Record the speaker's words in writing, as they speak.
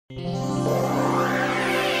I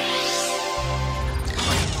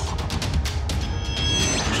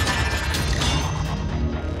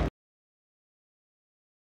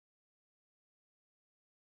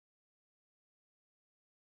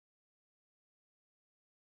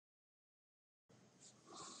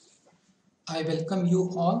welcome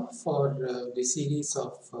you all for the series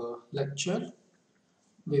of lecture.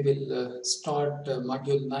 We will start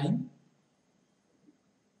module 9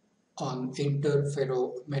 on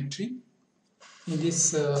interferometry. In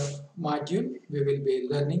this module, we will be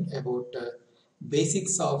learning about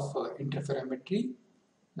basics of interferometry.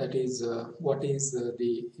 That is, what is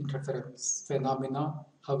the interference phenomena,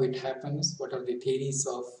 how it happens, what are the theories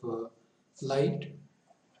of light,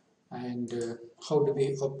 and how do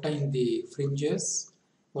we obtain the fringes,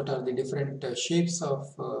 what are the different shapes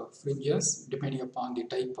of fringes depending upon the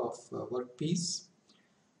type of workpiece,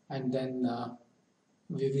 and then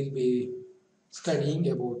we will be studying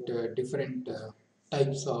about different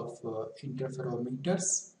types of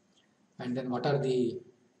interferometers, and then what are the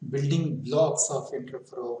building blocks of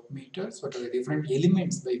interferometers, what are the different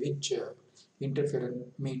elements by which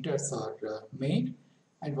interferometers are made,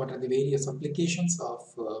 and what are the various applications of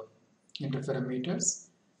interferometers,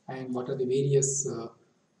 and what are the various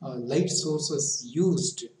light sources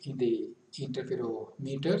used in the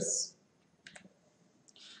interferometers.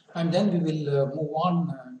 And then we will move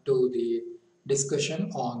on to the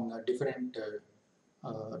discussion on different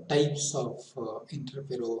types of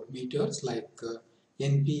interferometers like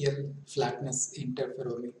NPL flatness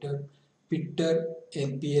interferometer, Pitter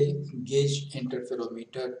NPL gauge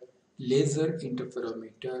interferometer, laser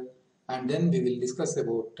interferometer, and then we will discuss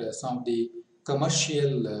about some of the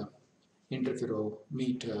commercial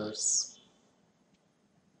interferometers.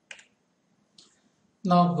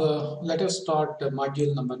 Now let us start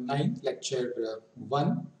module number 9, lecture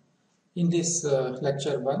 1. In this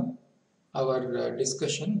lecture 1, our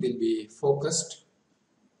discussion will be focused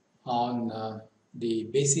on the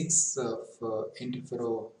basics of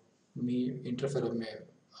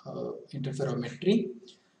interferometry.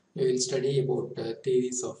 We will study about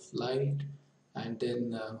theories of light, and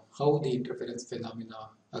then how the interference phenomena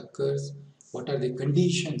occurs, what are the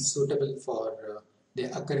conditions suitable for the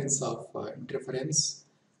occurrence of interference,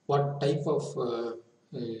 what type of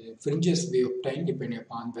fringes we obtain depending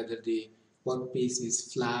upon whether the workpiece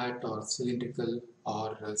is flat or cylindrical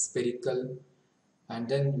or spherical, and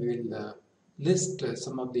then we will list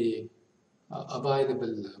some of the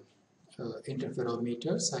available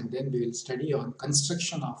interferometers, and then we will study on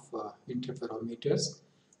construction of interferometers,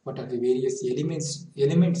 what are the various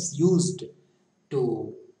elements used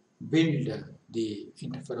to build the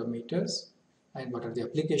interferometers, and what are the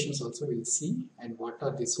applications also we will see, and what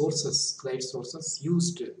are the sources, light sources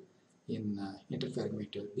used in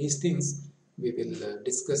interferometer. These things we will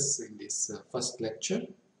discuss in this first lecture.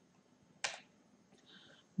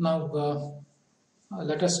 Now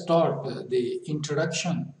let us start the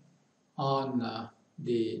introduction on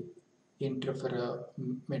the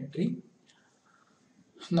interferometry.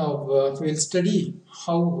 Now we will study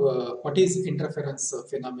how what is interference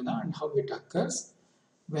phenomena and how it occurs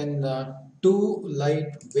when two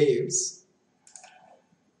light waves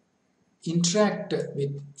interact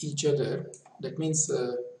with each other. That means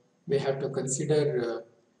we have to consider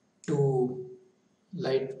two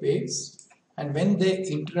light waves, and when they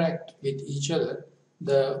interact with each other,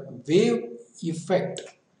 the wave effect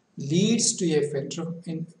leads to a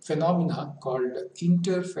phenomena called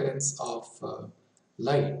interference of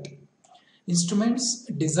light. Instruments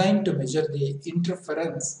designed to measure the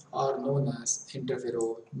interference are known as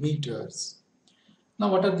interferometers. Now,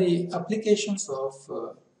 what are the applications of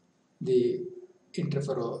the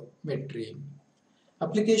interferometry?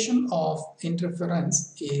 Application of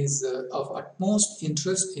interference is of utmost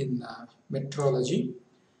interest in metrology.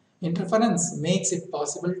 Interference makes it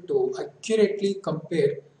possible to accurately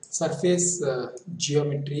compare surface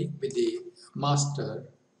geometry with the master.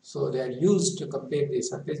 So they are used to compare the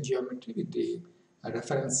surface geometry with the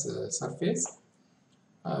reference surface,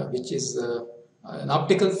 which is an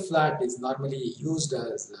optical flat is normally used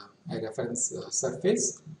as a reference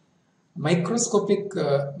surface. Microscopic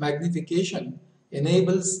magnification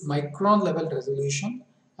enables micron level resolution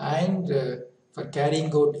and for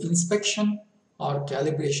carrying out inspection or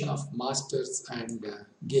calibration of masters and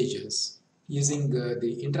gauges. Using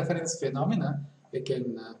the interference phenomena, we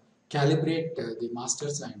can calibrate the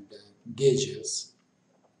masters and gauges.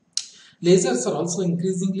 Lasers are also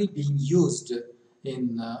increasingly being used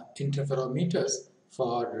in interferometers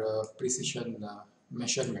for precision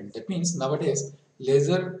measurement. That means nowadays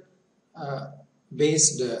laser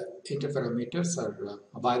based interferometers are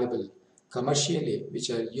available commercially, which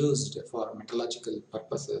are used for meteorological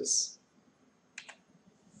purposes.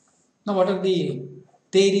 Now, what are the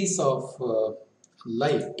theories of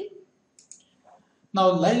light?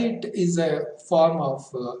 Now, light is a form of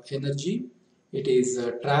energy. It is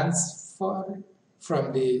transferred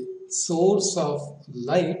from the source of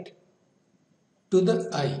light to the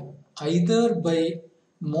eye, either by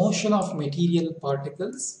motion of material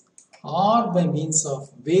particles or by means of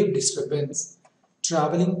wave disturbance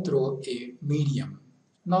traveling through a medium.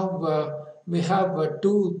 Now, we have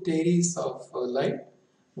two theories of light.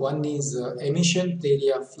 One is emission theory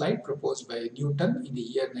of light proposed by Newton in the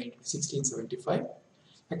year 1675.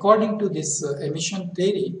 According to this emission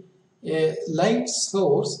theory, a light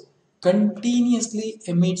source continuously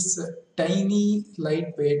emits tiny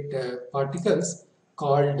lightweight particles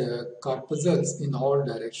called corpuscles in all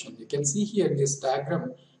directions. You can see here in this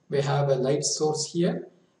diagram, we have a light source here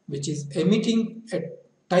which is emitting a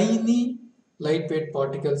tiny lightweight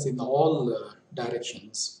particles in all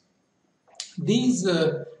directions. These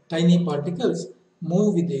tiny particles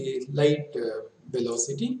move with the light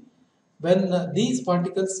velocity. When these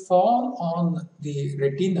particles fall on the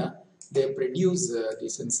retina, they produce the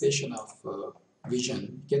sensation of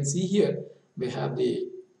vision. You can see here we have the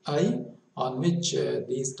eye on which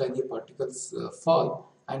these tiny particles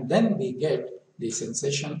fall, and then we get the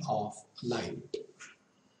sensation of light.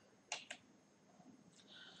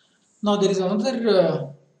 Now there is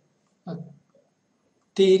another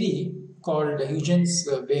theory called Huygens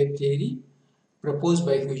wave theory, proposed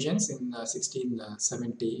by Huygens in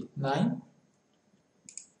 1679.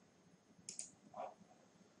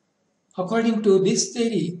 According to this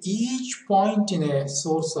theory, each point in a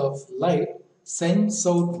source of light sends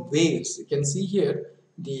out waves. You can see here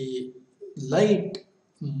the light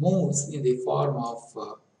moves in the form of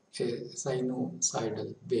a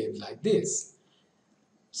sinusoidal wave like this.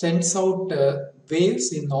 Sends out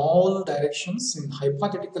waves in all directions in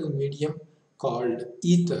hypothetical medium called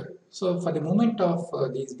ether. So for the movement of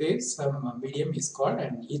these waves, some medium is called,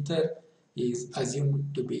 and ether is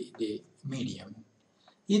assumed to be the medium.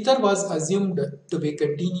 Ether was assumed to be a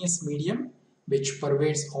continuous medium which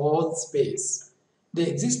pervades all space. The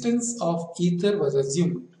existence of ether was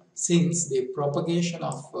assumed since the propagation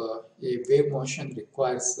of a wave motion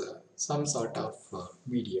requires some sort of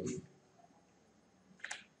medium.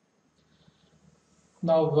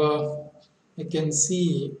 Now you can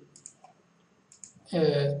see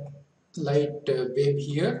a light wave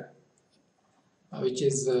here which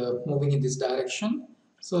is moving in this direction.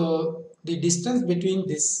 So the distance between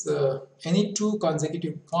this any two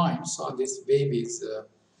consecutive points on this wave is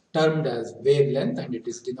termed as wavelength, and it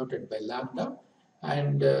is denoted by lambda,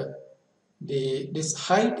 and this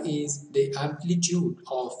height is the amplitude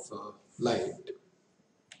of light.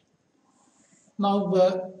 Now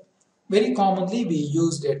very commonly we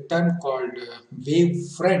used a term called wave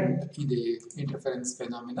front in the interference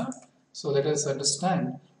phenomena. So let us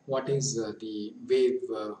understand what is the wave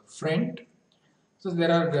front. So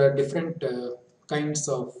there are different kinds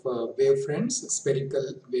of wave fronts: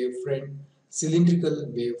 spherical wave front,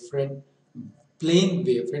 cylindrical wave front, plane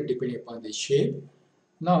wave front, depending upon the shape.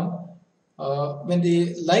 Now when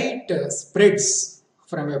the light spreads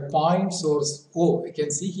from a point source O, you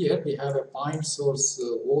can see here we have a point source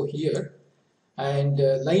O here, and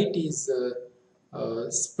light is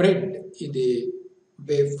spread in the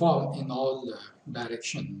waveform in all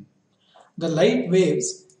direction. The light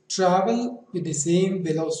waves travel with the same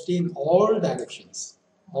velocity in all directions.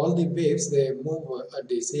 All the waves, they move at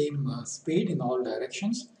the same speed in all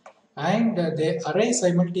directions, and they arise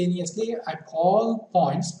simultaneously at all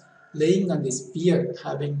points laying on the sphere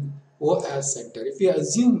having O as center. If you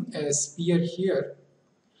assume a sphere here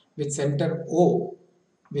with center O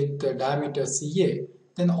with diameter CA,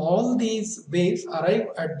 then all these waves arrive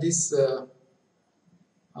at this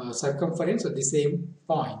circumference at the same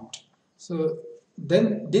point. So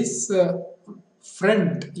then this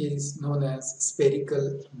front is known as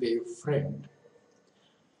spherical wave front.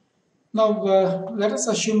 Now let us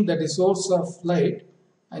assume that the source of light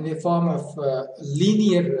in the form of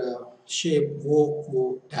linear shape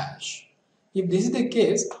O dash. If this is the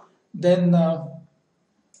case, then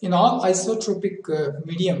in all isotropic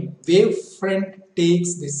medium, wave front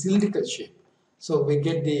takes the cylindrical shape. So we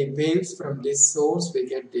get the waves from this source, we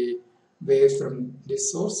get the waves from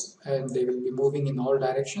this source, and they will be moving in all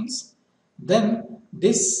directions. Then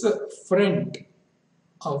this front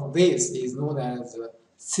of waves is known as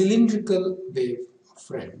cylindrical wave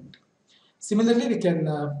front. Similarly, we can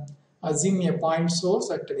assume a point source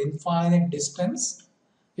at an infinite distance.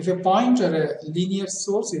 If a point or a linear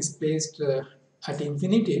source is placed at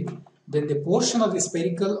infinity, then the portion of the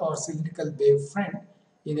spherical or cylindrical wavefront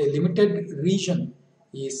in a limited region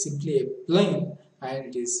is simply a plane, and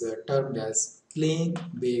it is termed as plane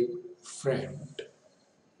wavefront.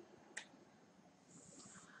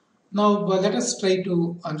 Now let us try to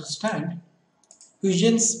understand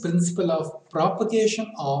Huygens' principle of propagation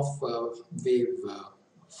of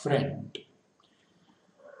wavefront.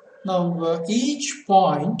 Now each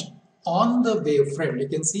point on the wavefront, you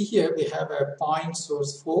can see here we have a point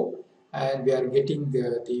source 4 and we are getting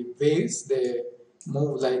the waves. They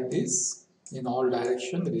move like this in all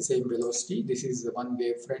directions with the same velocity. This is one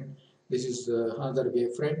wavefront, this is another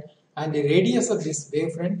wavefront, and the radius of this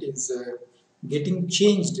wavefront is getting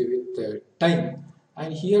changed with time,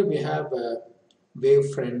 and here we have a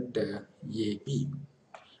wavefront AB.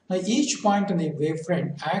 Now each point on the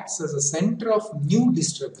wavefront acts as a center of new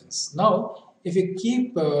disturbance. Now if you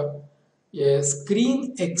keep a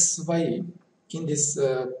screen XY in this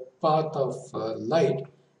path of light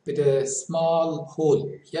with a small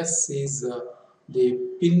hole, S is the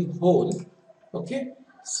pinhole, okay,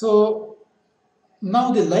 so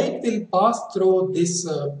now the light will pass through this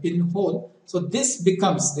pinhole. So this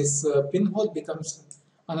pinhole becomes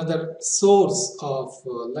another source of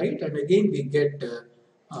light, and again we get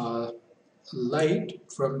light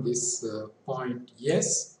from this point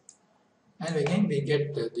S, and again we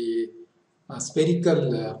get the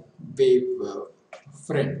spherical wave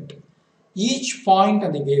front. Each point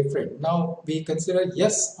on the wavefront, now we consider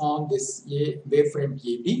S on this wavefront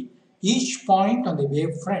AB. Each point on the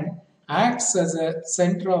wavefront acts as a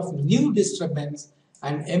center of new disturbance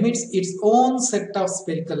and emits its own set of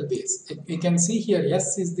spherical waves. We can see here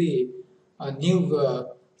S is the new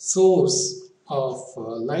source of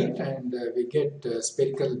light, and we get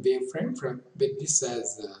spherical wavefront with this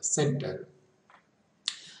as center.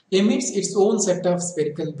 Emits its own set of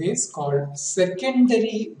spherical waves called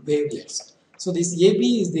secondary wavelets. So this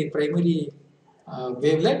AB is the primary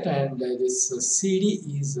wavelet, and this CD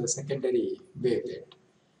is a secondary wavelet.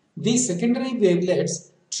 These secondary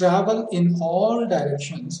wavelets travel in all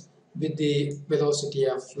directions with the velocity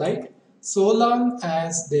of light, so long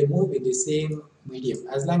as they move in the same medium.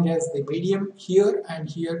 As long as the medium here and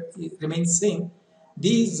here remains same,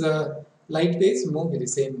 these light waves move with the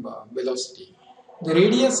same velocity. The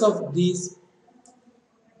radius of these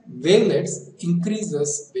wavelets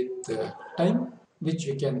increases with time, which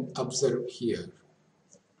we can observe here.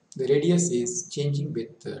 The radius is changing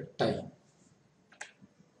with time.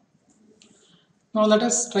 Now let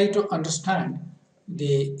us try to understand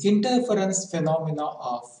the interference phenomena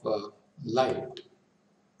of light.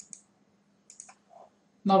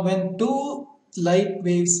 Now when two light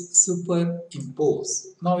waves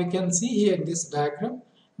superimpose, now we can see here in this diagram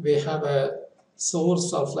we have a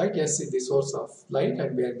source of light. S is the source of light,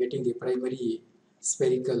 and we are getting the primary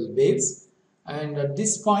spherical waves, and at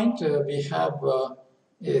this point we have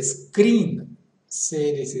a screen,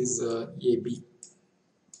 say this is AB.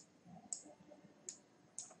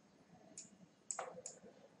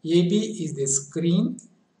 AB is the screen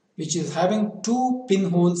which is having two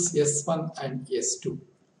pinholes S1 and S2.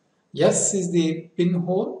 S is the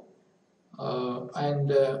pinhole and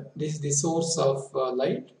this is the source of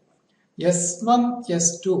light. S1,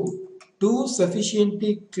 S2, two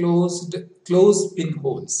sufficiently closed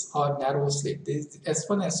pinholes or narrow slit. This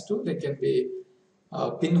S1, S2, they can be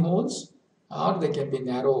pinholes or they can be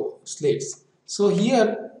narrow slits. So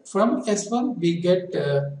here from S1 we get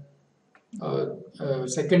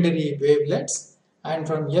secondary wavelets, and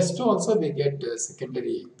from S2 also we get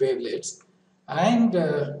secondary wavelets, and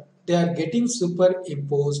they are getting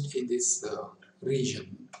superimposed in this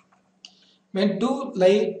region. When two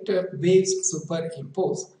light waves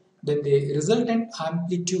superimpose, then the resultant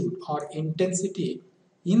amplitude or intensity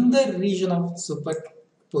in the region of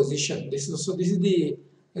superposition, this is the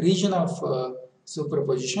region of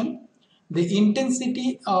superposition, the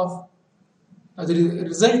intensity of the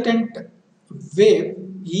resultant wave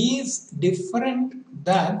is different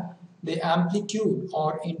than the amplitude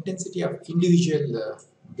or intensity of individual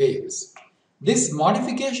waves. This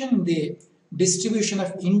modification in the distribution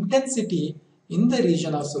of intensity in the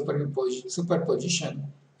region of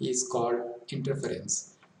superposition is called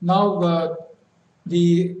interference. Now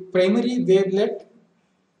the primary wavelet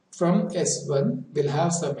from S1 will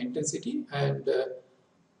have some intensity, and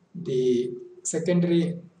the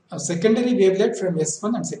secondary wavelet from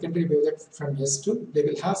S1 and secondary wavelet from S2, they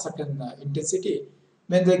will have certain intensity.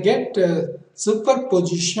 When they get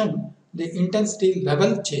superposition, the intensity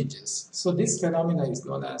level changes. So this phenomena is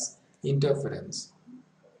known as interference.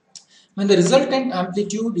 When the resultant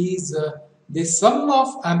amplitude is the sum of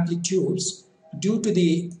amplitudes due to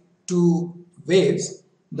the two waves,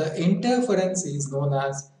 the interference is known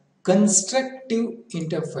as constructive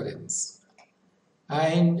interference.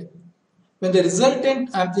 And when the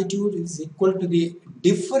resultant amplitude is equal to the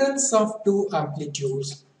difference of two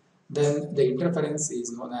amplitudes, then the interference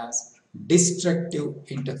is known as destructive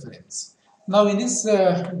interference. Now in this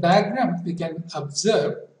diagram we can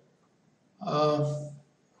observe uh,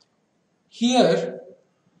 here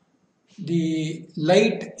the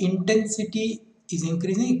light intensity is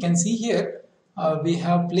increasing. You can see here we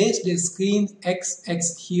have placed a screen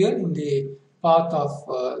XX here in the path of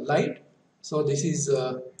light. So this is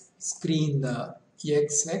screen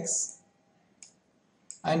XX,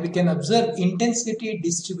 and we can observe intensity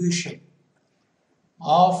distribution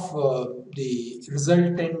of the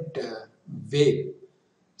resultant wave.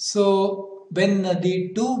 So when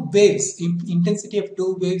the two waves, intensity of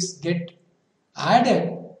two waves get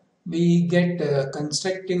added, we get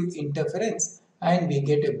constructive interference and we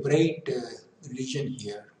get a bright region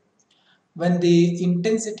here. When the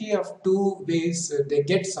intensity of two waves they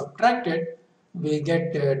get subtracted, we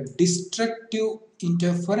get destructive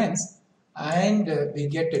interference and we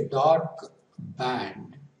get a dark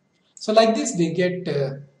band. So like this we get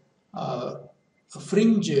a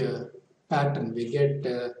fringe pattern. We get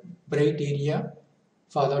bright area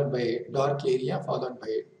followed by dark area followed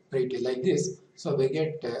by bright area, like this. So we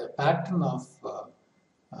get a pattern of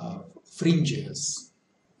fringes.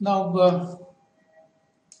 Now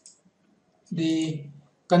the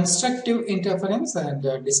constructive interference and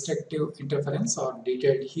destructive interference are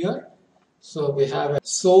detailed here. So we have a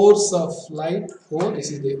source of light O,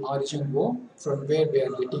 this is the origin O, from where we are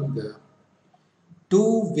getting the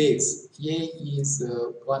two waves. A is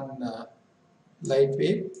one light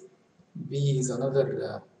wave, B is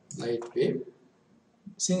another light wave.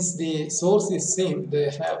 Since the source is same, they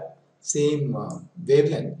have same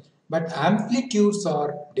wavelength, but amplitudes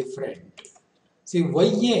are different. See,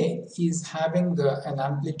 YA is having an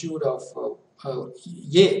amplitude of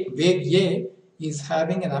wave A is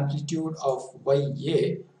having an amplitude of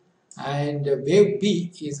YA, and wave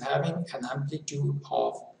B is having an amplitude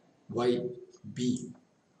of YB.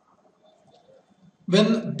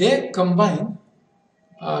 When they combine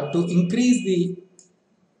to increase the,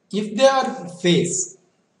 if they are phase,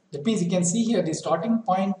 that means you can see here the starting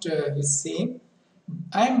point is same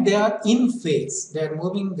and they are in phase, they are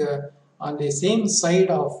moving on the same side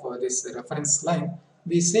of this reference line.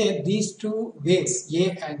 We say these two waves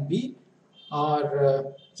A and B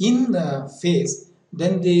are in phase,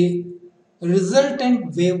 then the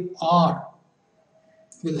resultant wave R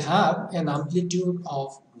will have an amplitude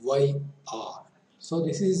of YR. So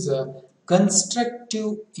this is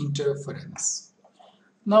constructive interference.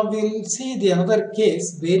 Now we will see the another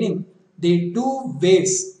case wherein the two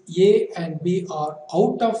waves A and B are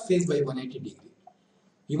out of phase by 180 degree.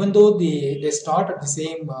 Even though they start at the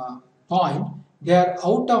same point, they are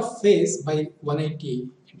out of phase by 180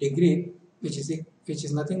 degree, which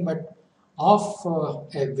is nothing but of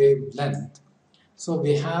a wavelength. So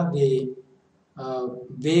we have the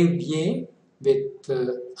wave A with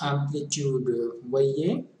amplitude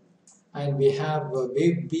YA, and we have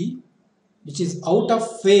wave B which is out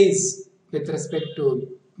of phase with respect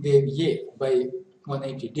to wave A by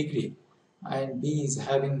 180 degree, and B is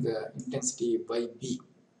having the intensity by B.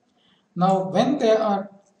 Now when they are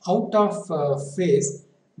out of phase,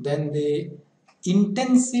 then the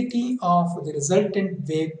intensity of the resultant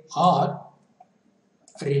wave R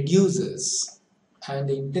reduces and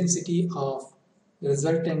the intensity of the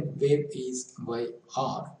resultant wave is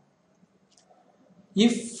YR.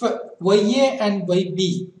 If YA and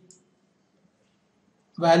YB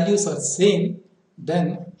values are same,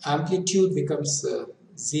 then amplitude becomes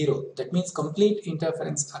 0. That means complete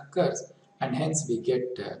interference occurs and hence we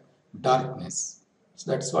get darkness.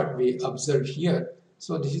 So that's what we observed here.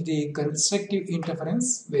 So this is the constructive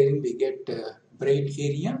interference wherein we get bright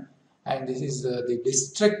area, and this is the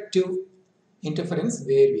destructive interference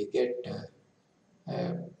where we get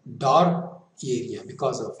dark area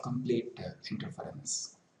because of complete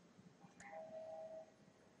interference.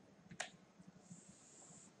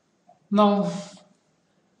 Now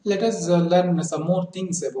let us learn some more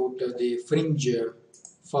things about the fringe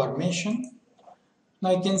formation.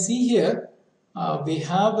 Now you can see here we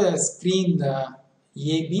have a screen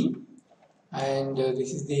AB, and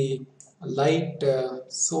this is the light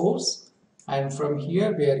source, and from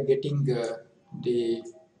here we are getting the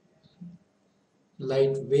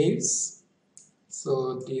light waves.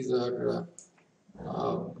 So these are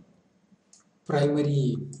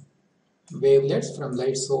primary wavelets from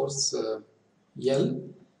light source L.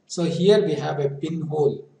 So here we have a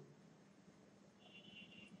pinhole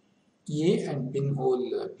A and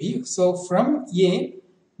pinhole B. So from A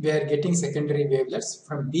we are getting secondary wavelets.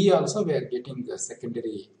 From B also we are getting the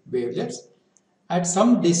secondary wavelets. At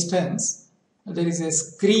some distance, there is a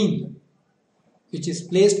screen which is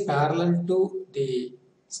placed parallel to the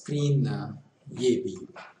screen AB.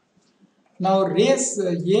 Now rays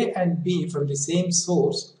A and B from the same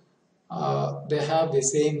source, they have the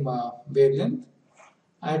same wavelength.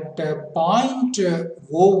 At point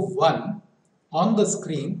O1 on the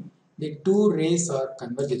screen, the two rays are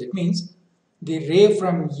converging. That means the ray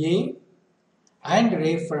from A and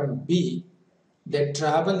ray from B, they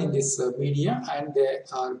travel in this media and they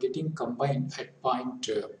are getting combined at point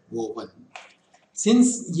O1.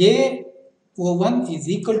 Since A01 is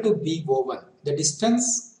equal to B01, the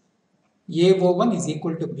distance A01 is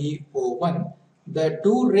equal to B01, the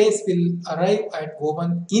two rays will arrive at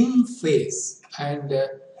O1 in phase, and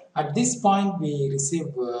at this point we receive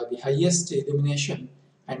the highest illumination,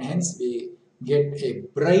 and hence we get a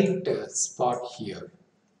bright spot here.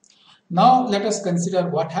 Now let us consider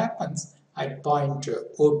what happens at point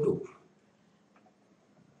O2.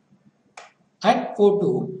 At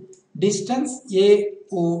O2, distance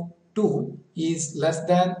AO2 is less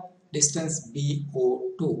than distance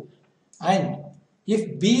BO2, and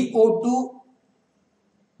if BO2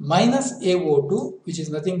 minus AO2, which is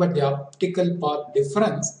nothing but the optical path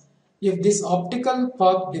difference, if this optical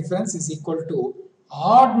path difference is equal to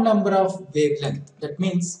odd number of wavelength, that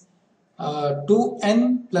means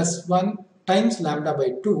 2n plus 1 times lambda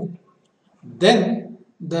by 2, then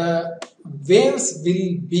the waves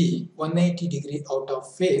will be 180 degree out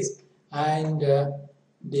of phase, and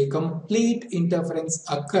the complete interference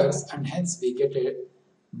occurs, and hence we get a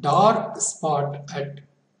dark spot at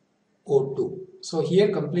O2. So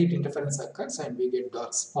here complete interference occurs and we get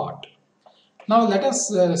dark spot. Now let us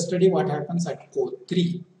study what happens at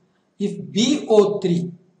O3. If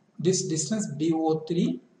BO3, this distance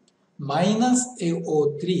BO3 minus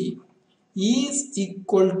AO3 is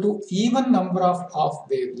equal to even number of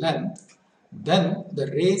wavelength, then the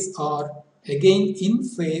rays are again in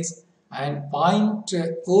phase and point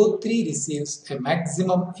O3 receives a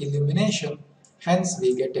maximum illumination, hence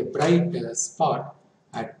we get a bright spot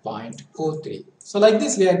at point O3. So like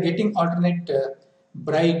this we are getting alternate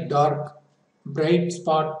bright, dark, bright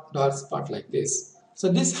spot, dark spot like this.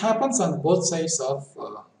 So this happens on both sides of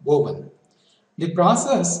O1. The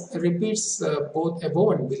process repeats both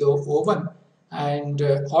above and below O1, and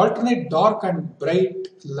alternate dark and bright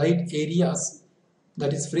light areas,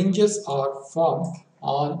 that is fringes, are formed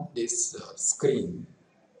on this screen.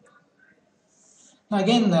 Now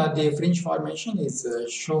again the fringe formation is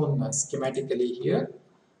shown schematically here.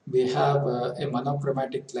 We have a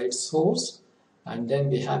monochromatic light source, and then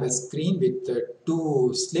we have a screen with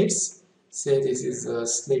two slits. Say this is a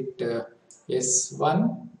slit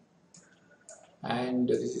S1 and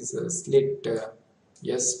this is a slit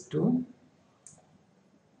S2,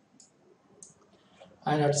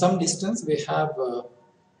 and at some distance we have a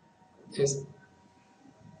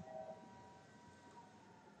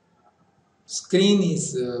screen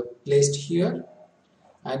is placed here,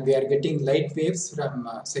 and we are getting light waves from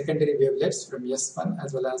secondary wavelets from S1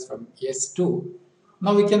 as well as from S2.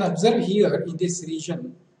 Now we can observe here in this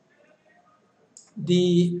region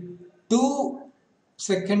the two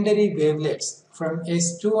secondary wavelets from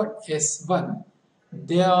S2 and S1,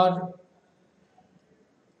 they are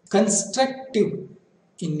constructive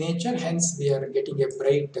in nature, hence we are getting a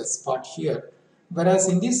bright spot here, whereas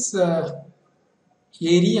in this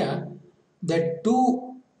area the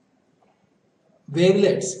two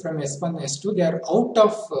wavelets from S1 and S2, they are out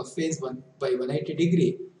of phase by 180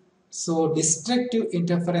 degree, so destructive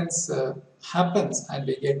interference happens and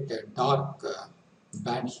we get a dark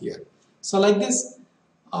band here. So like this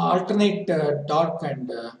alternate dark and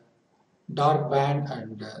dark band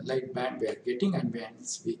and light band we are getting, and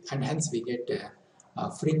hence we get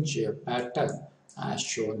a fringe pattern as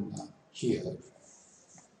shown here.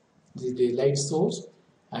 The light source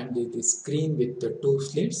and the screen with the two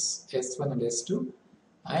slits S1 and S2,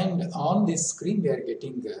 and on this screen we are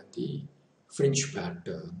getting the fringe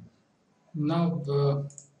pattern. Now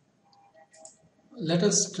let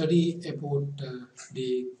us study about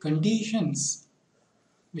the conditions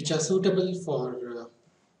which are suitable for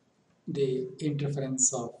the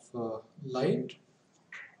interference of light.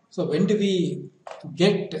 So when do we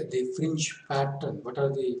get the fringe pattern? What are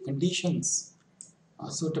the conditions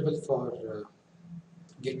suitable for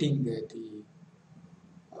getting the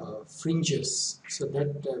fringes? So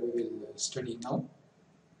that we will study now.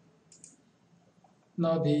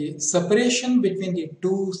 Now the separation between the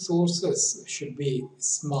two sources should be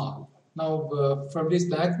small. Now from this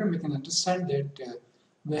diagram we can understand that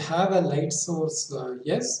we have a light source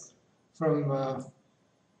S from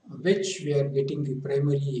which we are getting the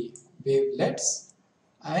primary wavelets,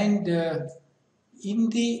 and in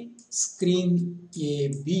the screen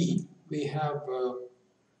AB we have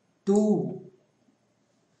two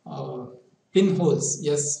pinholes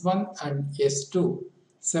S1 and S2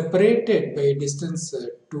 separated by a distance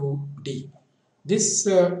 2D. This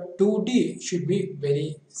 2D should be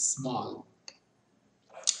very small.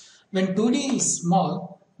 When 2D is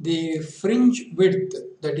small, the fringe width,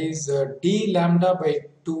 that is d lambda by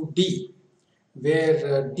 2D,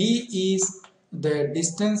 where d is the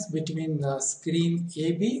distance between screen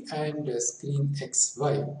AB and screen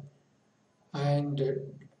XY, and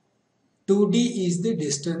 2D is the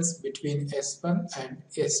distance between S1 and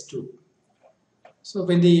S2. So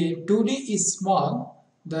when the 2D is small,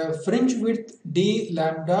 the fringe width d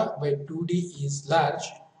lambda by 2D is large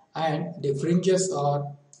and the fringes are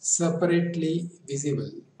separately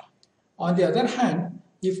visible. On the other hand,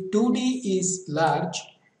 if 2D is large,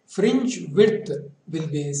 fringe width will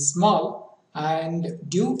be small, and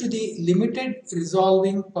due to the limited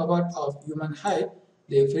resolving power of human eye,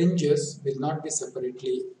 the fringes will not be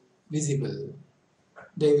separately visible.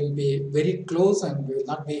 They will be very close and we will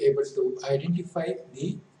not be able to identify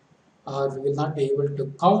we will not be able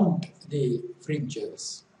to count the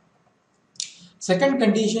fringes. Second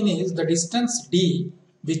condition is the distance d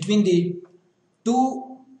between the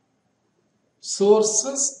two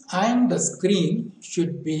sources and the screen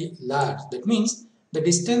should be large. That means the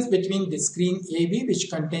distance between the screen AB,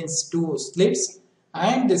 which contains two slits,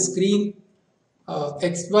 and the screen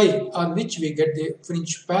XY on which we get the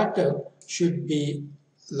fringe pattern should be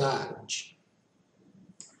large.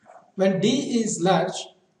 When D is large,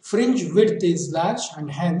 fringe width is large,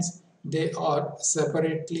 and hence they are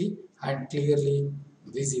separately and clearly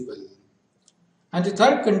visible. And the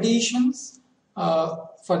third condition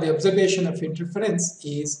for the observation of interference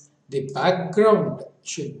is the background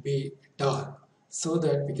should be dark so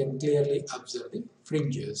that we can clearly observe the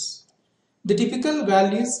fringes. The typical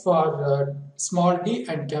values for small d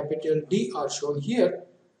and capital D are shown here.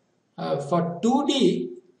 For 2D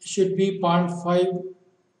should be 0.5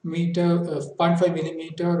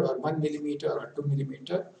 millimeter or 1 millimeter or 2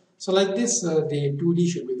 millimeter. So like this, the 2D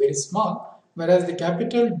should be very small, whereas the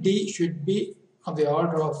capital D should be of the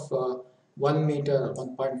order of 1 meter or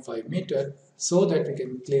 1.5 meter, so that we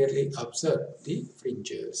can clearly observe the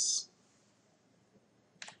fringes.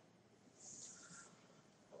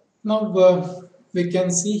 Now we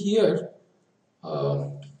can see here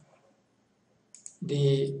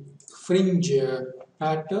the fringe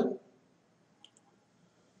pattern.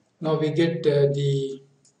 Now we get the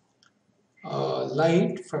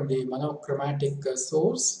light from the monochromatic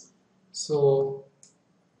source. So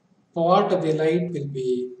part of the light will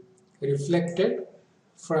be reflected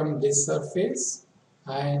from this surface,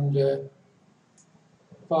 and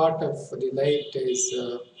part of the light is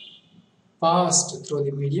passed through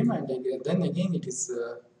the medium, and then again it is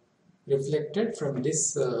reflected from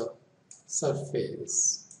this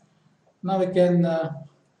surface. Now we can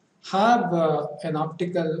have an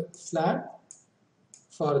optical flat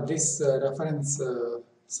for this reference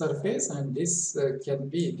surface, and this can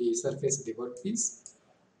be the surface of the workpiece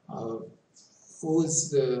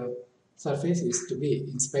whose surface is to be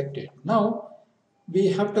inspected. Now we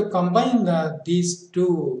have to combine these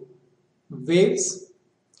two waves,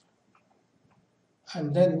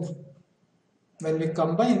 and then when we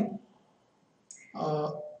combine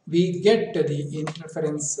we get the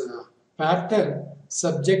interference pattern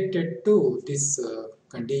subjected to this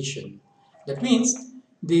condition. That means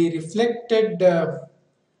the reflected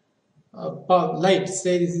light,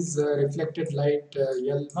 say this is reflected light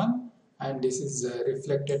L1 and this is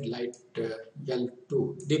reflected light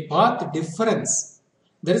L2. The path difference,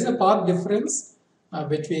 there is a path difference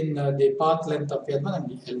between the path length of L1 and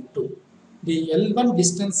the L2. The L1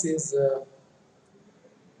 distance is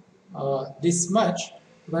this much,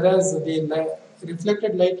 whereas the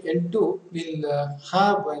reflected light L2 will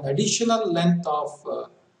have an additional length of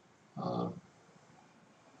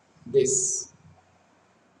this.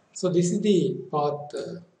 So this is the path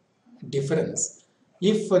difference.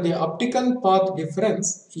 If the optical path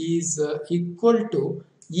difference is equal to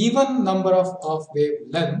even number of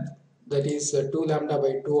wavelength, that is 2 lambda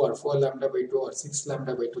by 2 or 4 lambda by 2 or 6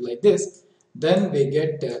 lambda by 2 like this, then we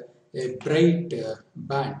get a bright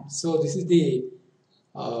band. So this is the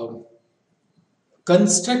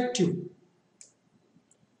constructive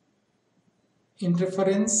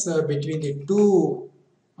interference between the two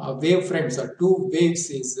waveframes or two waves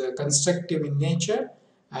is constructive in nature,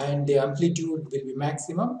 and the amplitude will be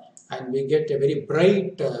maximum, and we get a very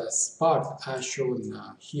bright spot as shown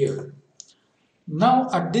here. Now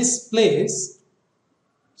at this place,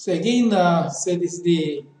 So again, say this is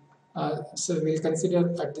the, so we'll consider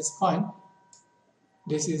at this point,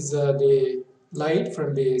 this is the light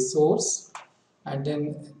from the source, and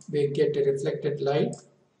then we get a reflected light.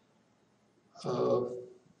 Uh,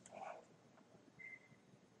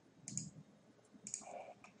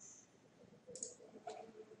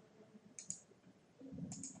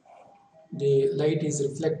 the light is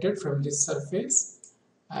reflected from this surface,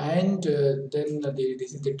 and then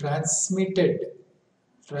this is the transmitted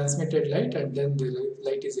light, and then the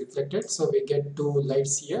light is reflected. So we get two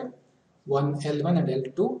lights here, one L1 and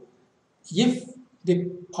L2. If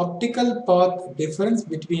the optical path difference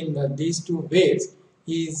between these two waves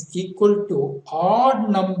is equal to odd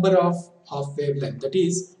number of wavelength, that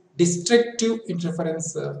is destructive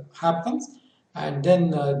interference happens, and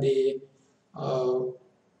then uh, the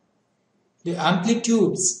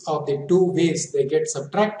amplitudes of the two waves, they get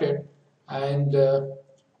subtracted, and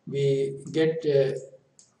we get a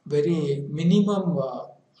very minimum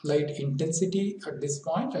light intensity at this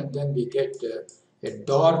point, and then we get a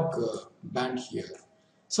dark band here.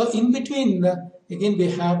 So in between, again we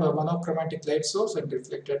have a monochromatic light source and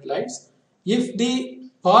reflected lights. If the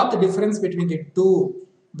path difference between the two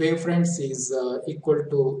wavefronts is equal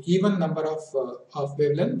to even number of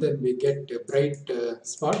wavelength, then we get a bright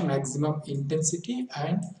spot, maximum intensity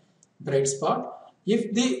and bright spot.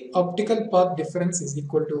 If the optical path difference is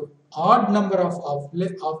equal to odd number of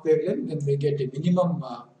wavelength, then we get a minimum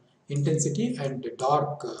intensity and a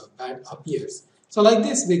dark band appears. So like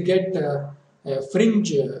this we get a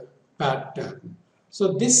fringe pattern.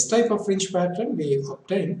 So this type of fringe pattern we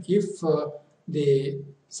obtain if the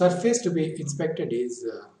surface to be inspected is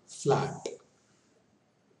flat.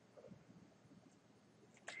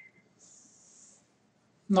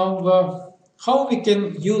 Now, how we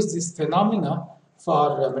can use this phenomena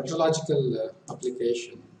for meteorological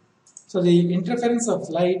application? So the interference of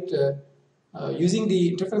light, using the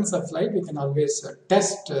interference of light, we can always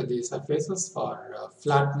test the surfaces for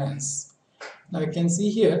flatness. Now you can see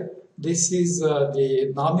here, this is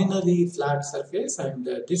the nominally flat surface, and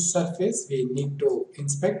this surface we need to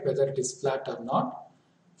inspect whether it is flat or not.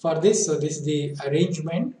 For this, this is the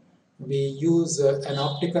arrangement. We use an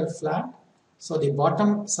optical flat. So the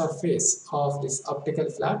bottom surface of this optical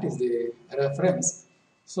flat is the reference.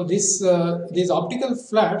 So these optical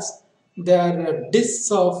flats, they are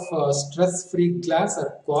discs of stress-free glass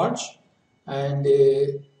or quartz, and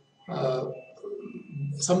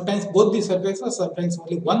sometimes both the surfaces, sometimes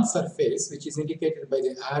only one surface, which is indicated by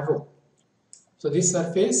the arrow. So this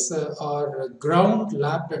surface are ground,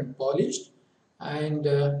 lapped and polished, and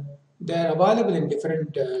they are available in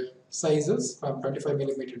different sizes from 25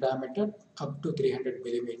 millimeter diameter up to 300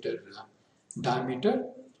 millimeter diameter.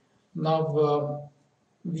 Now,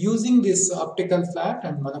 using this optical flat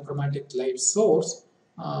and monochromatic light source,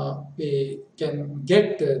 we can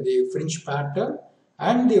get the fringe pattern,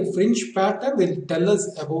 and the fringe pattern will tell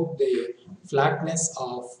us about the flatness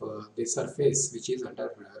of the surface which is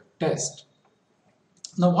under test.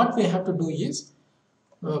 Now what we have to do is,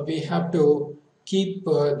 we have to keep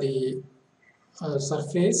the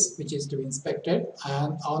surface which is to be inspected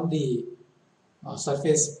and on the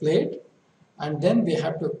surface plate, and then we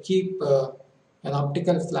have to keep an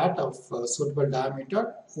optical flat of suitable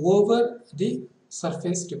diameter over the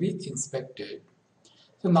surface to be inspected.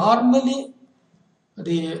 So normally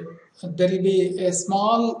there will be a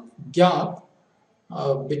small gap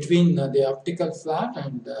between the optical flat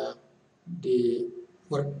and the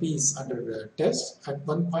workpiece under test. At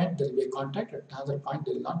one point there will be a contact, at another point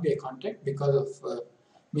there will not be a contact because of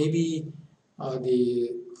maybe the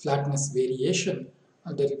flatness variation.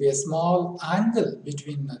 There will be a small angle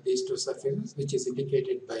between these two surfaces, which is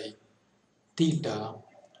indicated by theta.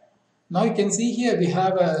 Now you can see here we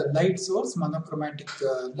have a light source, monochromatic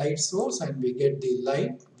light source, and we get the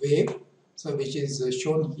light wave, so which is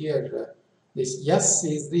shown here. This S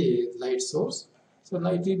is the light source, so now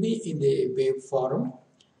it will be in the wave form.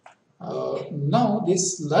 Now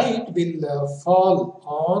this light will fall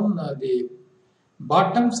on the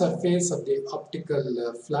bottom surface of the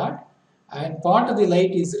optical flat, and part of the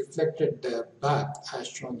light is reflected back as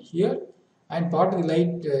shown here, and part of the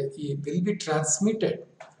light will be transmitted.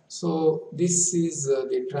 So this is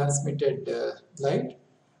the transmitted light.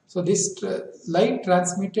 So this light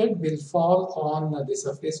transmitted will fall on the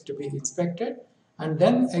surface to be inspected, and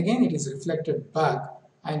then again it is reflected back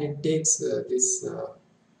and it takes this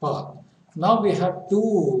path. Now we have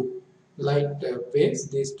two light waves,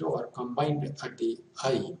 these two are combined at the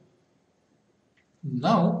eye.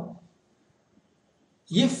 Now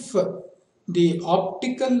if the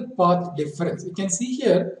optical path difference, you can see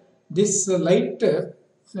here this light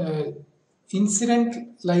incident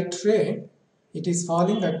light ray, it is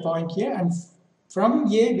falling at point A, and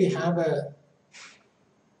from A we have a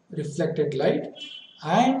reflected light,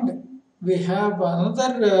 and we have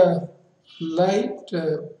another light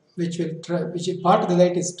which part of the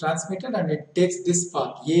light is transmitted, and it takes this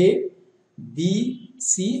path A, B,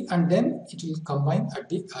 C, and then it will combine at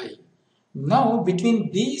the eye. Now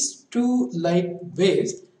between these two light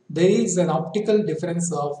waves there is an optical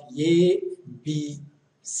difference of A, B,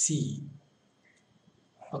 C.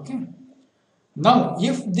 Okay. Now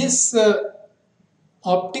if this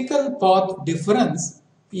optical path difference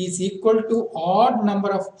is equal to odd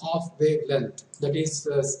number of wavelength, that is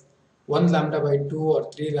 1 lambda by 2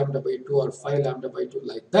 or 3 lambda by 2 or 5 lambda by 2,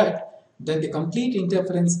 like that, then the complete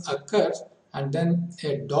interference occurs, and then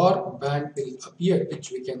a dark band will appear,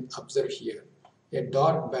 which we can observe here. A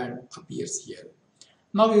dark band appears here.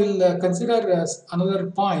 Now we will consider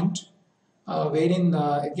another point wherein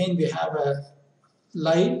again we have a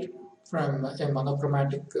light from a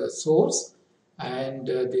monochromatic source, and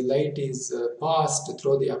the light is passed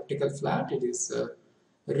through the optical flat. It is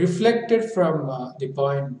reflected from the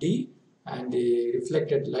point D, and the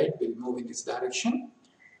reflected light will move in this direction,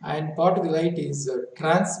 and part of the light is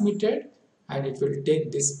transmitted, and it will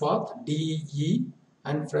take this path DE,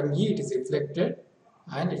 and from E it is reflected,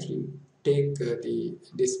 and it will take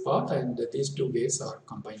this path, and these two waves are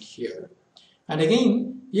combined here. And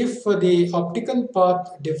again, if the optical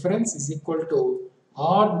path difference is equal to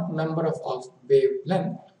odd number of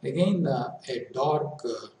wavelength, again a dark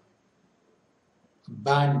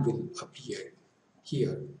band will appear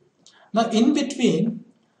here. Now in between,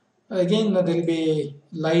 again there will be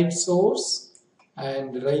light source,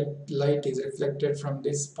 and light is reflected from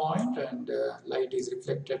this point, and light is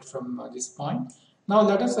reflected from this point. Now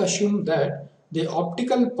let us assume that the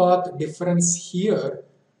optical path difference here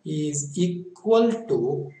is equal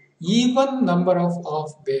to even number of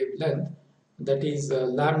wavelength, that is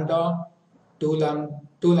lambda, 2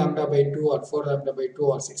 lambda by 2 or 4 lambda by 2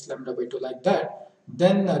 or 6 lambda by 2, like that.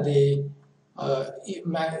 Then the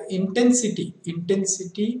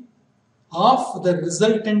intensity of the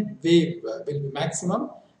resultant wave will be maximum,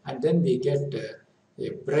 and then we get a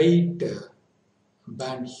bright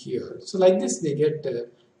band here. So like this we get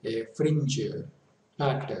a fringe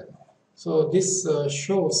pattern. So this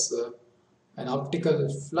shows an optical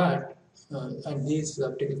flat, and these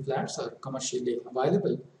optical flats are commercially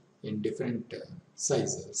available in different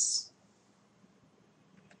sizes.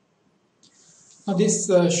 Now this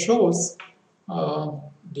shows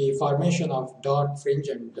the formation of dark fringe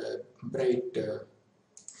and bright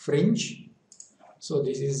fringe. So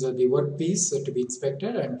this is the workpiece to be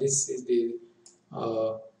inspected, and this is the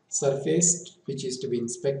surface which is to be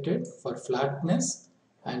inspected for flatness,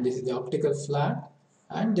 and this is the optical flat,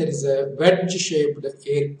 and there is a wedge shaped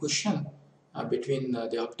air cushion between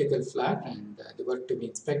the optical flat and the work to be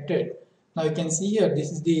inspected. Now you can see here,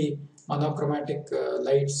 this is the monochromatic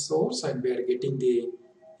light source, and we are getting the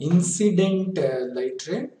incident light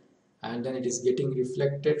ray, and then it is getting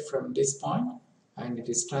reflected from this point, and it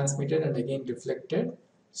is transmitted and again reflected.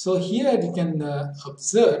 So here we can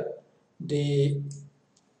observe the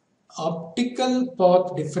optical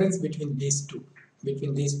path difference between these two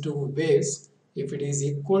waves. If it is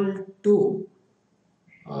equal to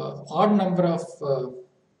odd number of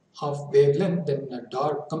wavelength, then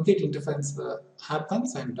dark complete interference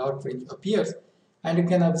happens and dark fringe appears. And you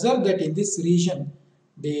can observe that in this region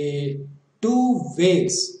the two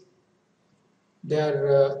waves, they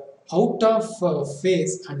are out of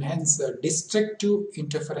phase, and hence destructive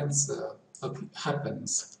interference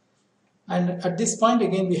happens. And at this point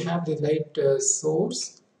again we have the light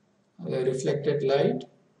source, reflected light,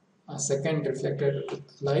 second reflected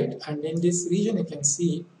light, and in this region you can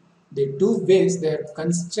see the two waves, they are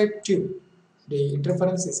constructive. The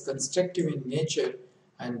interference is constructive in nature,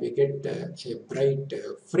 and we get a bright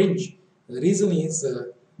fringe. The reason is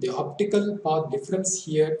the optical path difference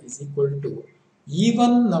here is equal to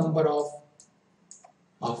even number of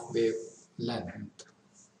wavelength.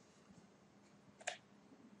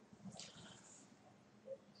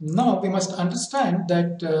 Now we must understand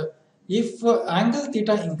that if angle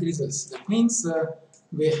theta increases, that means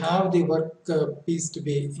we have the work piece to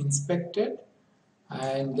be inspected,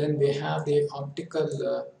 and then we have the optical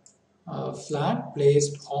flat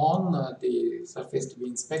placed on the surface to be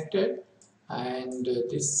inspected, and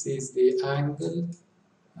this is the angle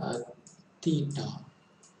theta.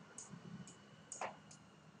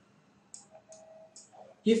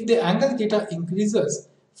 If the angle theta increases,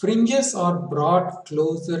 fringes are brought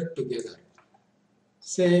closer together.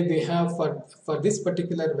 Say we have for this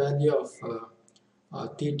particular value of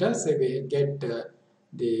theta, say we get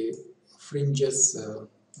the fringes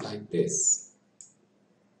like this.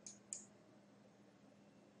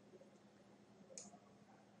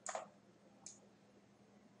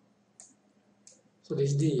 So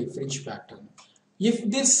this is the fringe pattern. If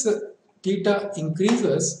this theta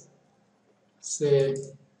increases, say,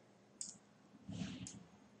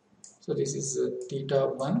 so this is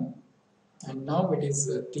theta 1 and now it is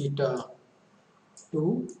theta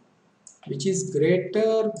 2, which is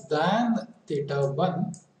greater than theta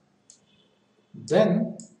 1,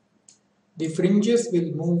 then the fringes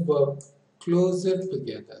will move closer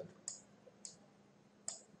together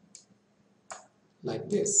like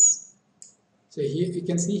this. So here you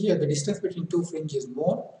can see here the distance between two fringes is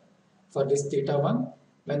more for this theta 1.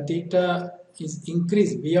 When theta is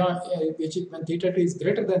increased beyond, when theta 2 is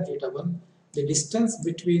greater than theta 1, the distance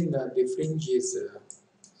between the fringe is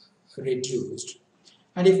reduced.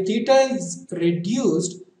 And if theta is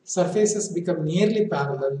reduced, surfaces become nearly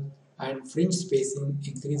parallel and fringe spacing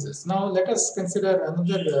increases. Now let us consider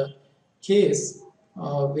another case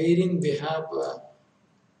wherein we have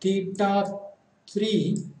theta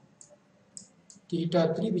 3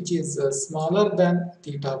 which is smaller than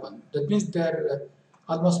theta 1. That means they are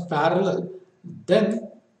almost parallel.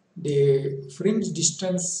 Then the fringe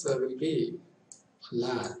distance will be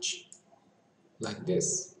large like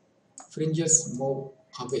this. Fringes move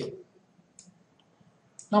away.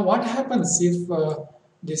 Now what happens if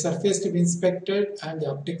the surface to be inspected and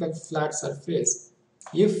the optical flat surface,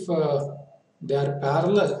 if they are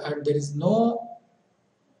parallel and there is no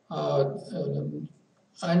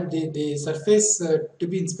and the surface to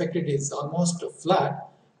be inspected is almost flat,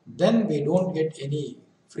 then we don't get any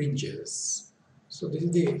fringes. So this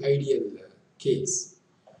is the ideal case.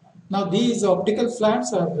 Now these optical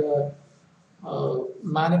flats are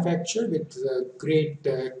manufactured with great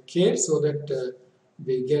care so that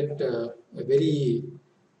we get a very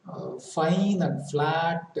fine and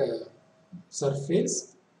flat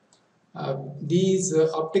surface. These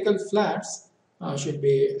optical flats should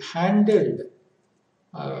be handled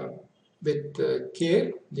with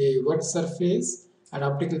care. The wet surface and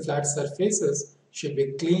optical flat surfaces should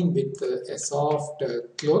be cleaned with a soft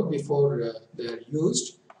cloth before they are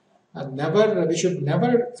used. And we should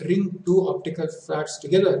never ring two optical flats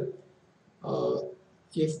together.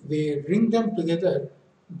 If we ring them together,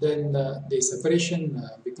 then the separation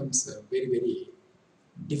becomes very, very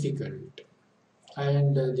difficult.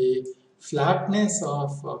 And the flatness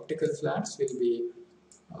of optical flats will be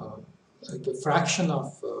like a fraction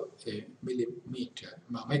of a millimeter,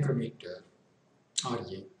 micrometer RA.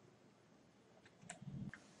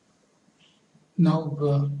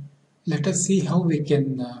 Now let us see how we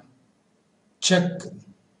can check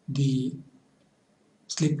the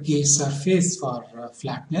slip gauge surface for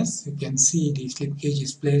flatness. You can see the slip gauge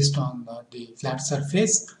is placed on the flat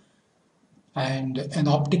surface and an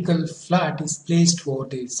optical flat is placed over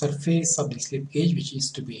the surface of the slip gauge which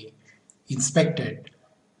is to be inspected,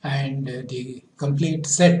 and the complete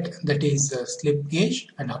set, that is slip gauge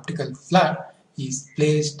and optical flat, is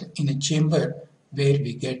placed in a chamber where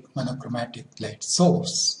we get monochromatic light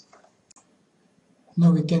source.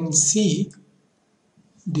 Now we can see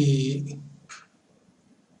the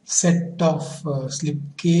set of slip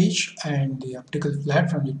gauge and the optical flat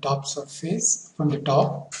from the top surface. From the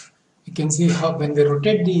top, you can see how when we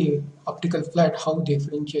rotate the optical flat, how the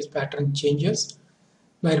fringes pattern changes.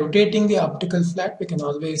 By rotating the optical flat, we can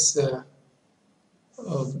always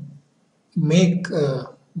make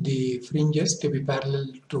the fringes to be parallel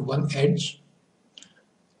to one edge.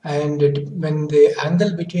 And when the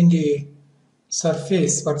angle between the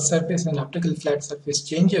surface, wet surface and optical flat surface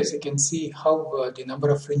changes, you can see how the number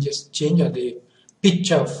of fringes change or the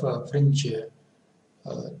pitch of fringe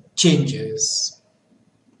changes.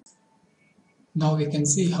 Now we can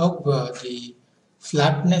see how the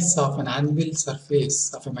flatness of an anvil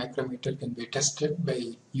surface of a micrometer can be tested by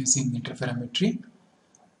using interferometry.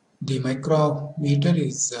 The micrometer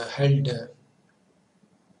is held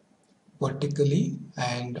vertically,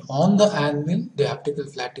 and on the anvil the optical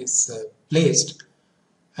flat is placed,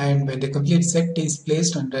 and when the complete set is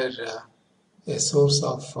placed under a source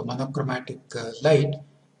of monochromatic light,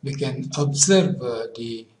 we can observe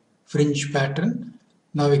the fringe pattern.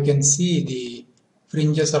 Now we can see the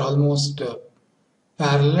fringes are almost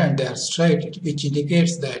parallel and they are straight, which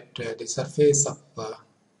indicates that the surface of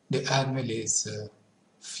the anvil is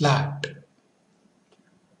flat.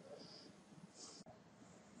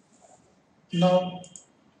 Now,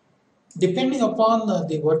 depending upon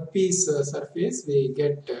the workpiece surface, we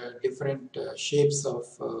get different shapes of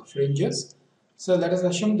fringes. So let us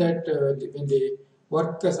assume that when the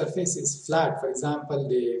work surface is flat, for example,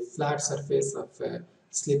 the flat surface of a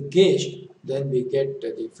slip gauge, then we get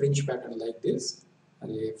the fringe pattern like this.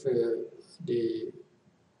 And if the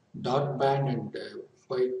dark band and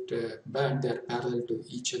white band, they are parallel to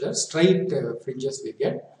each other, straight fringes we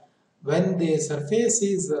get. When the surface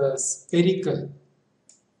is spherical,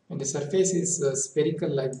 when the surface is spherical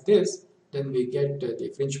like this, then we get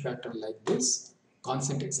the fringe pattern like this,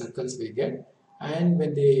 concentric circles we get. And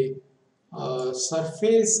when the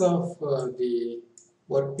surface of the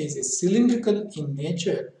workpiece is cylindrical in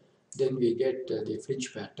nature, then we get the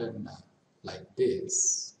fringe pattern like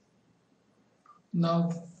this. Now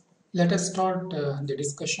let us start the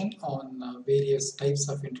discussion on various types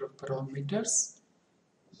of interferometers.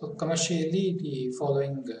 So commercially the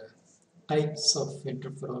following types of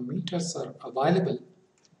interferometers are available: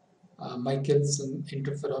 Michelson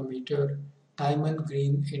interferometer,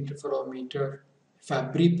 Timon-Green interferometer,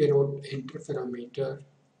 Fabry-Perot interferometer,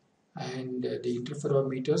 and the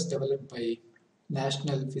interferometers developed by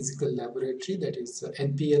National Physical Laboratory, that is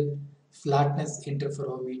NPL flatness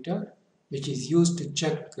interferometer, which is used to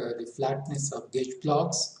check the flatness of gauge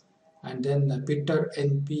blocks, and then Pitter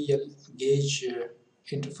NPL gauge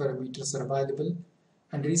interferometers are available,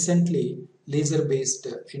 and recently laser based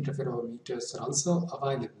interferometers are also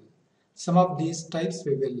available. Some of these types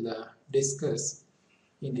we will discuss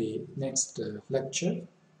in the next lecture.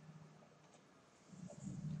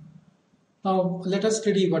 Now let us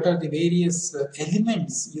study what are the various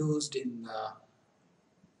elements used in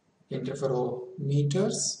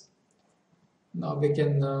interferometers. Now we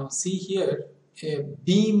can see here a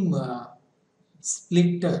beam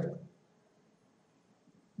splitter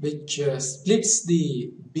which splits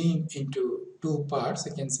the beam into two parts.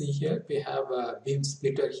 You can see here we have a beam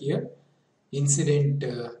splitter here, incident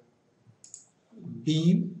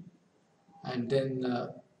beam, and then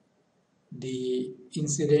the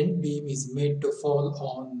incident beam is made to fall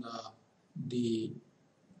on the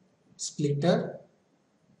splitter.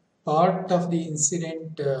 Part of the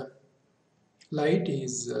incident light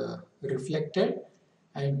is reflected,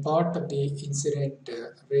 and part of the incident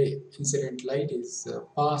light is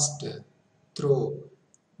passed through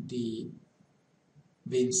the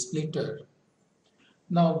beam splitter.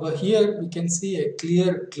 Now here we can see a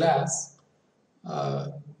clear glass,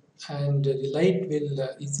 and the light will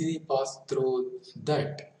easily pass through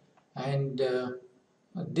that, and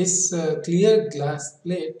this clear glass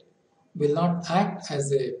plate will not act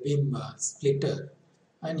as a beam splitter.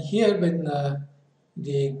 And here when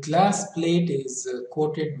the glass plate is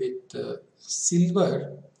coated with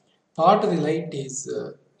silver, part of the light is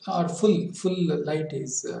or full light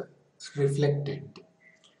is reflected.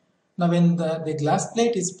 Now when the glass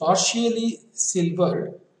plate is partially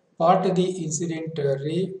silvered, part of the incident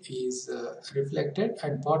ray is reflected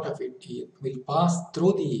and part of it will pass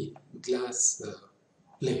through the glass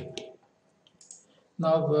plate.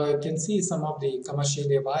 Now you can see some of the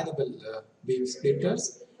commercially available beam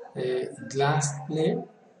splitters. A glass plate,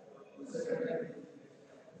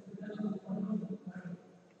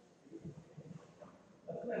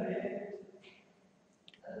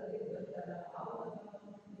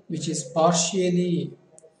 which is partially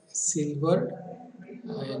silvered,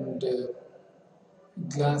 and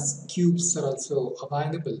glass cubes are also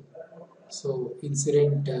available. So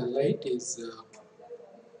incident light is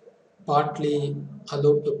partly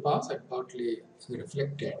allowed to pass and partly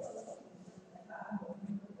reflected.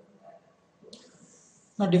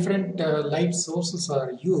 Now different light sources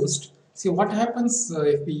are used. See what happens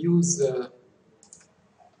if we use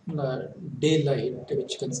daylight,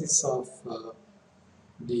 which consists of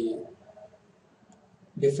the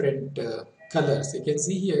different colors. You can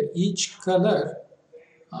see here each color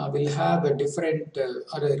will have a different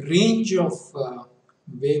or a range of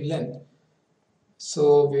wavelength,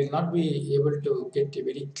 so we will not be able to get a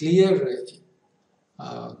very clear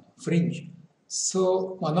fringe.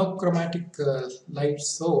 So monochromatic light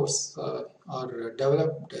source are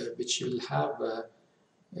developed which will have a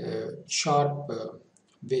sharp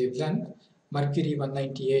wavelength. Mercury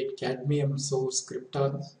 198, cadmium source,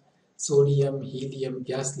 krypton, sodium, helium,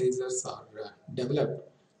 gas lasers are developed,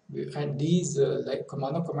 and these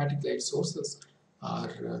monochromatic light sources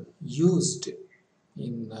are used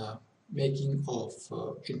in making of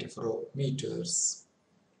interferometers.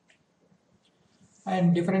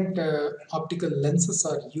 And different optical lenses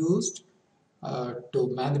are used to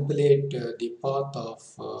manipulate the path of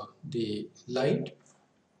the light.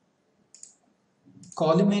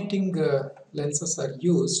 Collimating lenses are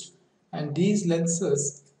used, and these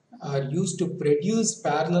lenses are used to produce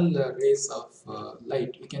parallel rays of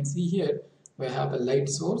light. You can see here we have a light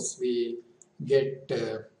source, we get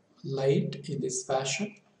light in this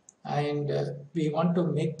fashion, and we want to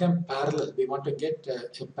make them parallel. We want to get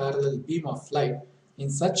a parallel beam of light. In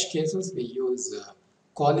such cases, we use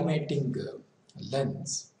collimating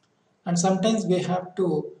lens, and sometimes we have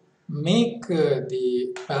to make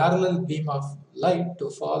the parallel beam of light to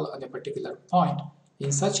fall on a particular point.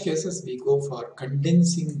 In such cases, we go for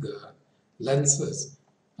condensing lenses.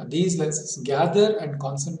 These lenses gather and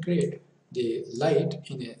concentrate the light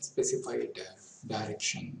in a specified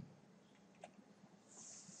direction.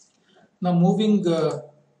 Now, moving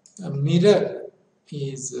a mirror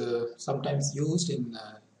is sometimes used in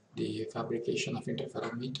the fabrication of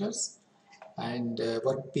interferometers, and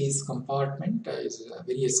workpiece compartment is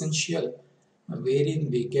very essential, wherein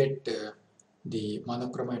we get the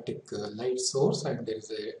monochromatic light source, and there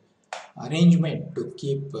is a arrangement to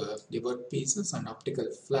keep the workpieces and optical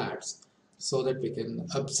flats so that we can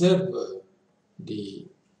observe the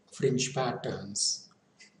fringe patterns,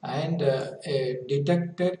 and a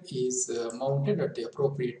detector is mounted at the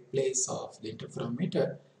appropriate place of the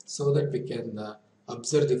interferometer so that we can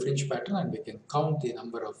observe the fringe pattern and we can count the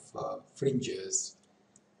number of fringes.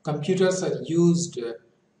 Computers are used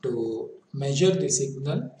to measure the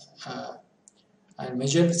signal, and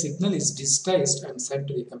measured signal is digitized and sent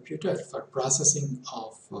to the computer for processing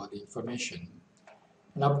of the information.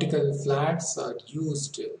 And optical flats are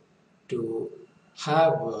used to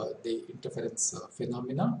have the interference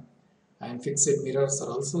phenomena, and fixed mirrors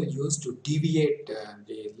are also used to deviate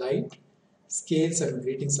the light. Scales and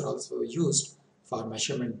gratings are also used for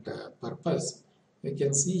measurement purpose. You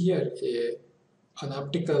can see here an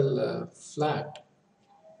optical flat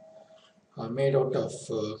made out of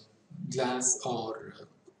glass or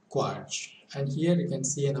quartz, and here you can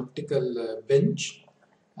see an optical bench,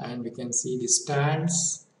 and we can see the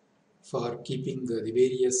stands for keeping the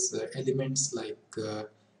various elements like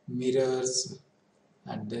mirrors,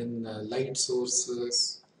 and then light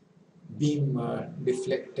sources, beam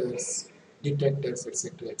deflectors, detectors,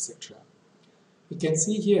 etc., etc. You can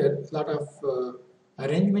see here a lot of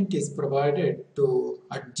arrangement is provided to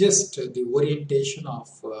adjust the orientation of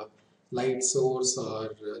light source or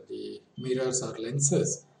the mirrors or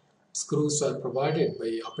lenses. Screws are provided.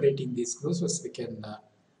 By operating these screws, we can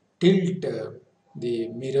tilt the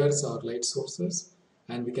mirrors or light sources,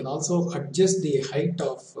 and we can also adjust the height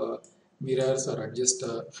of mirrors or adjust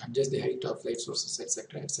the height of light sources,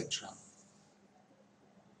 etc., etc.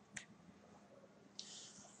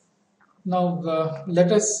 Now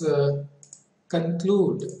let us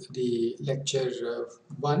conclude the lecture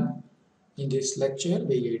 1. In this lecture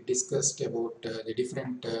we discussed about the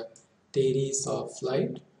different theories of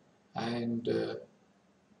light and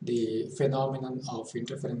the phenomenon of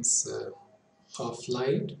interference of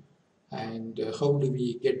light, and how do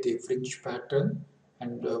we get the fringe pattern,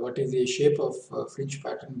 and what is the shape of fringe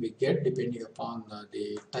pattern we get depending upon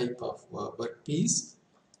the type of workpiece.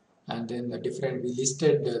 And then we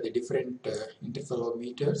listed the different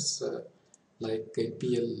interferometers like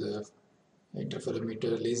NPL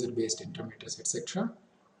interferometer, laser based interferometers, etc.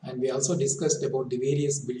 And we also discussed about the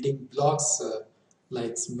various building blocks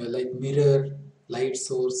like mirror, light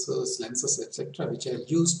sources, lenses, etc., which are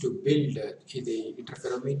used to build the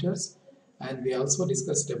interferometers. And we also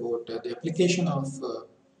discussed about the application of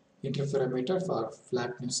interferometer for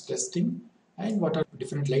flatness testing, and what are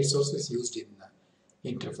different light sources used in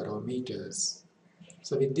interferometers.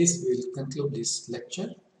 So with this we will conclude this lecture.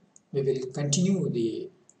 We will continue the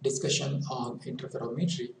discussion on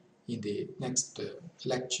interferometry in the next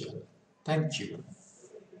lecture. Thank you.